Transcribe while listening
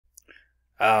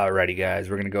Alrighty guys,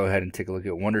 we're going to go ahead and take a look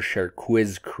at Wondershare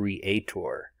Quiz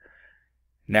Creator.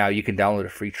 Now you can download a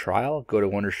free trial. Go to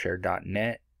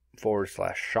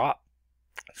wondershare.net/shop.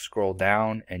 Scroll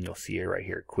down and you'll see it right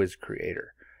here, Quiz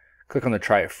Creator. Click on the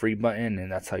try it free button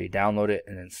and that's how you download it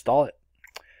and install it.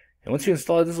 And once you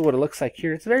install it, this is what it looks like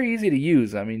here. It's very easy to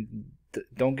use. I mean,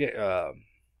 don't get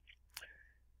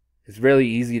it's really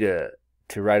easy to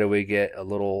right away get a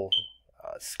little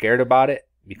scared about it,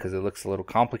 because it looks a little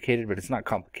complicated, but it's not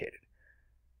complicated.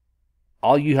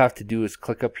 All you have to do is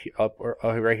click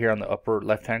right here on the upper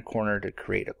left hand corner to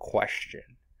create a question.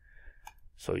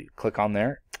 So you click on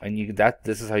there and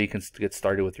this is how you can get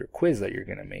started with your quiz that you're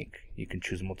going to make. You can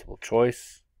choose multiple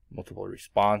choice, multiple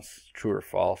response, true or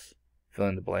false, fill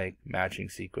in the blank, matching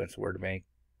sequence, word bank,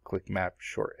 click map,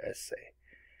 short essay.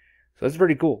 So that's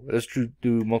pretty cool. Let's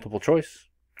do multiple choice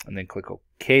and then click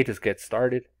OK to get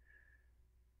started.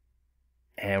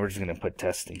 And we're just going to put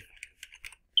testing.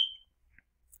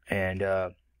 And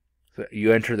so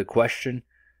you enter the question,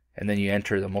 and then you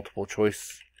enter the multiple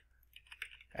choice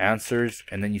answers,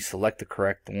 and then you select the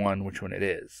correct one, which one it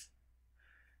is.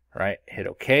 All right, hit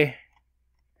OK,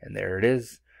 and there it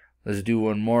is. Let's do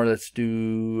one more. Let's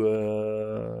do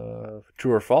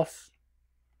true or false.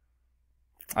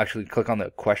 Actually, click on the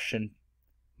question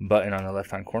button on the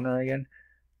left-hand corner again.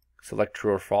 Select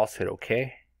true or false, hit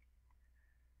OK.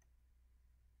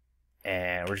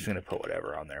 And we're just going to put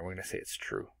whatever on there. We're going to say it's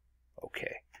true.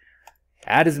 Okay.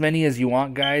 Add as many as you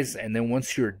want, guys. And then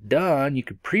once you're done, you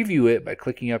can preview it by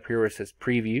clicking up here where it says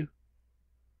preview.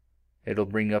 It'll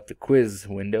bring up the quiz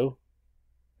window,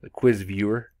 the quiz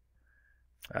viewer.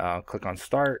 Click on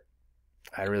start.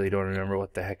 I really don't remember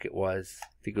what the heck it was. I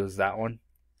think it was that one.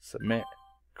 Submit.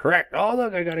 Correct. Oh,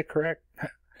 look, I got it correct.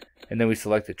 And then we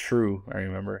selected true. I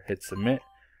remember. Hit submit.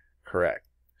 Correct.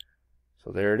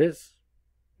 So there it is.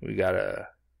 We got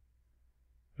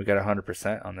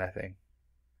 100% on that thing.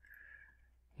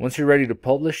 Once you're ready to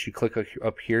publish, you click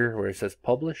up here where it says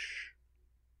publish,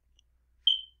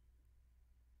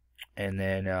 and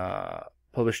then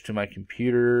publish to my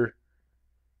computer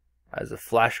as a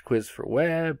flash quiz for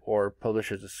web, or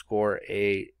publish as a score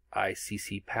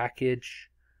AICC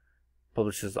package,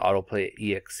 publish as autoplay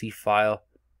exe file,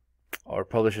 or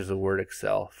publish as a Word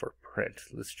Excel for print.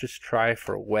 Let's just try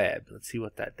for web. Let's see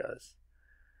what that does.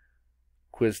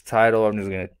 Quiz title, I'm just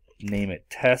going to name it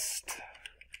test.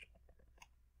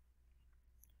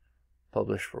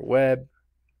 Publish for web.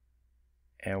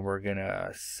 And we're going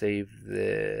to save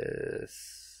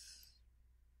this.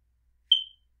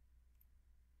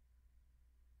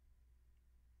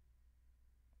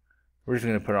 We're just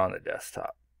going to put it on the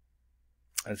desktop.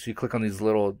 And so you click on these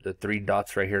the three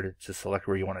dots right here to select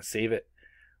where you want to save it.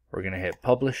 We're going to hit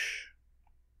publish.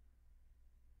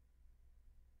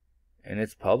 And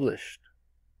it's published.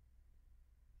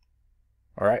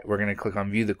 Alright, we're going to click on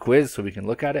view the quiz so we can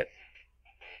look at it.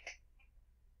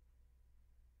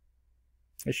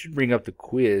 It should bring up the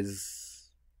quiz.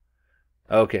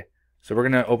 Okay, so we're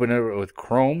going to open it with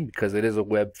Chrome because it is a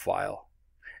web file.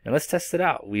 And let's test it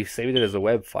out. We've saved it as a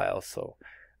web file, so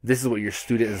this is what your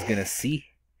student is going to see.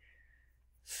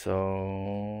 So,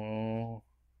 oh,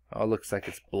 it looks like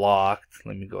it's blocked.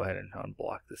 Let me go ahead and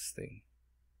unblock this thing.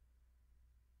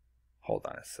 Hold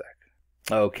on a sec.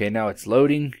 Okay, now it's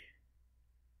loading.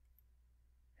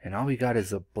 And all we got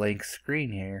is a blank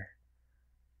screen here.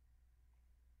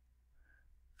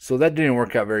 So that didn't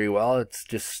work out very well. It's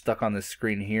just stuck on the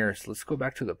screen here. So let's go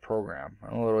back to the program.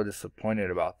 I'm a little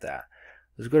disappointed about that.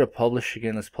 Let's go to publish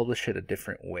again. Let's publish it a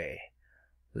different way.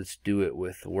 Let's do it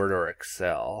with Word or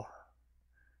Excel.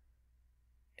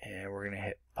 And we're going to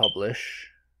hit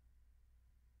publish.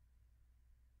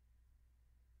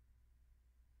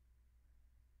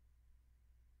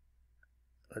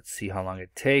 Let's see how long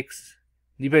it takes.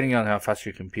 Depending on how fast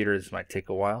your computer is, this might take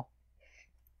a while.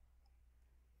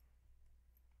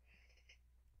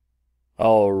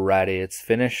 Alrighty, it's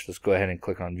finished. Let's go ahead and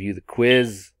click on view the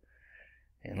quiz.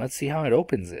 And let's see how it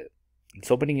opens it. It's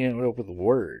opening it up with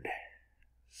Word.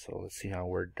 So let's see how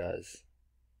Word does.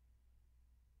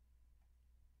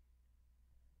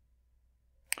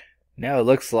 Now it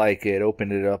looks like it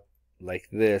opened it up like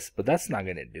this, but that's not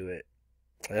going to do it.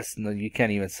 You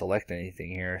can't even select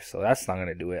anything here, so that's not going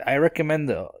to do it. I recommend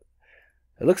it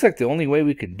looks like the only way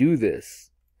we can do this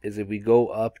is if we go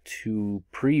up to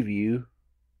preview,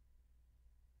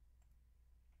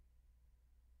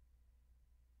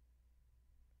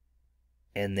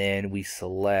 and then we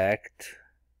select,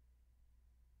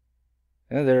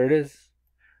 and there it is.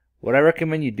 What I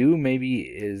recommend you do maybe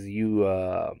is you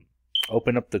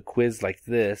open up the quiz like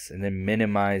this and then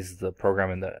minimize the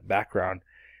program in the background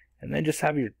And then just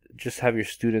have your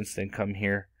students then come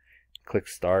here, click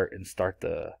start, and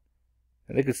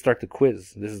they could start the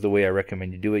quiz. This is the way I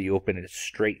recommend you do it. You open it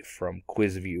straight from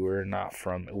Quiz Viewer, not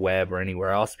from web or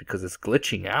anywhere else, because it's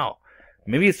glitching out.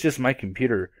 Maybe it's just my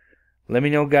computer. Let me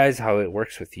know, guys, how it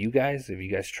works with you guys if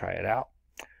you guys try it out.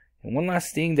 And one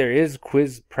last thing, there is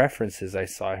quiz preferences I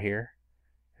saw here,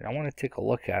 and I want to take a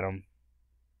look at them.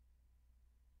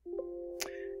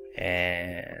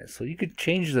 And so you could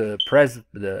change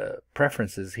the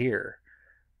preferences here.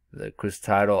 The quiz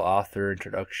title, author,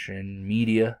 introduction,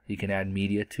 media. You can add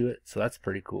media to it, so that's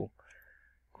pretty cool.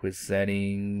 Quiz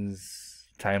settings,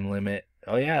 time limit.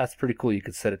 Oh yeah, that's pretty cool. You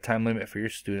could set a time limit for your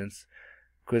students.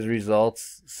 Quiz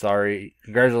results. Sorry,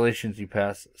 congratulations, you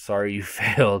passed. Sorry, you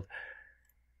failed.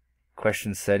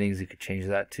 Question settings, you could change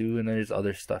that too, and there's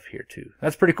other stuff here too.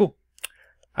 That's pretty cool.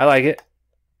 I like it.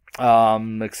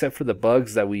 Except for the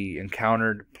bugs that we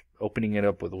encountered opening it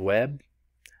up with web.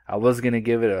 I was gonna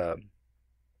give it a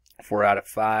 4 out of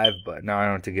 5, but now I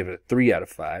have to give it a 3 out of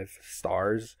 5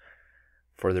 stars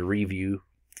for the review,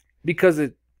 because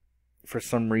it, for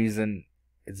some reason,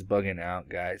 it's bugging out,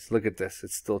 guys. Look at this.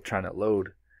 It's still trying to load.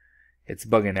 It's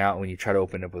bugging out when you try to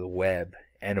open it up with web.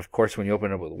 And of course, when you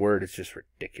open it up with Word, it's just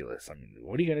ridiculous. I mean,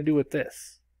 what are you going to do with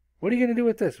this? What are you going to do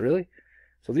with this, really?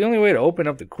 So the only way to open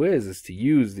up the quiz is to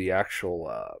use the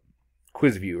actual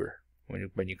quiz viewer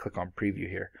when you click on preview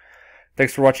here.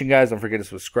 Thanks for watching, guys. Don't forget to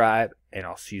subscribe, and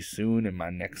I'll see you soon in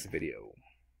my next video.